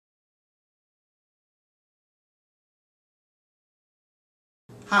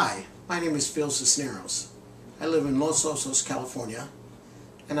Hi, my name is Phil Cisneros. I live in Los Osos, California,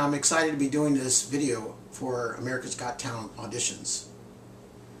 and I'm excited to be doing this video for America's Got Talent auditions.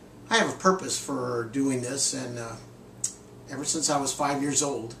 I have a purpose for doing this, and ever since I was 5 years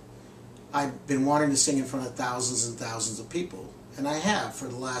old, I've been wanting to sing in front of thousands and thousands of people, and I have for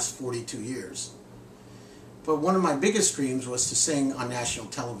the last 42 years. But one of my biggest dreams was to sing on national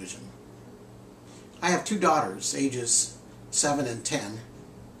television. I have two daughters, ages 7 and 10,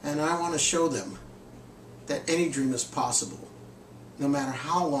 and I want to show them that any dream is possible, no matter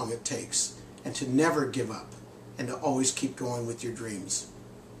how long it takes, and to never give up, and to always keep going with your dreams.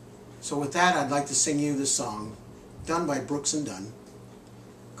 So with that, I'd like to sing you this song, done by Brooks and Dunn,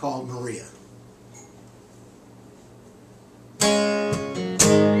 called Maria.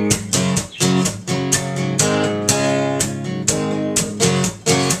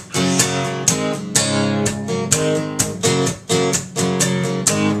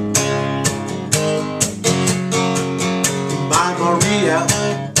 Maria,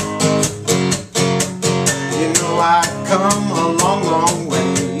 you know I've come a long, long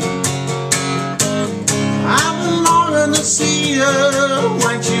way. I've been longing to see her.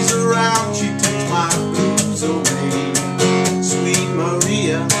 When she's around, she takes my blues away. Sweet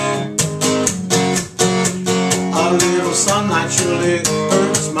Maria, a little sunlight surely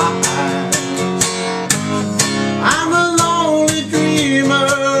hurts my eyes. I'm a lonely dreamer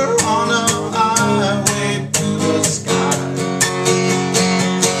on a highway to the sky.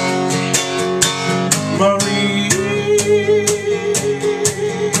 Maria,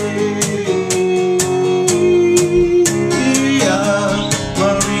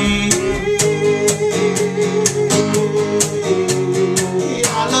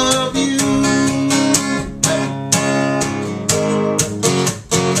 I love you.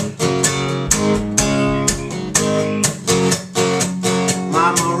 My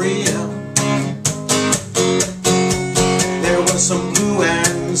Maria, there was some blue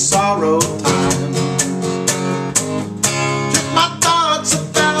and sorrow time.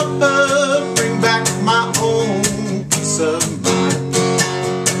 Of mine,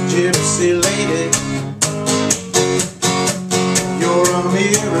 gypsy lady, you're a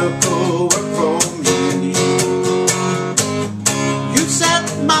miracle work for me. You set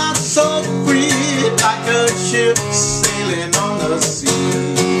my soul free like a ship sailing on the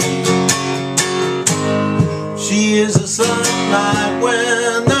sea. She is the sunlight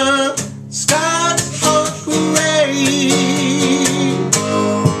when the skies are gray.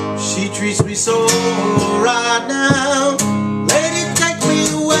 She treats me so right now. Lady, take me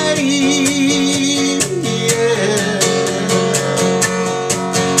away, yeah.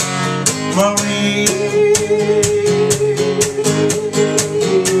 Maria,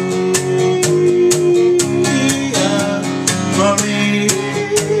 Maria.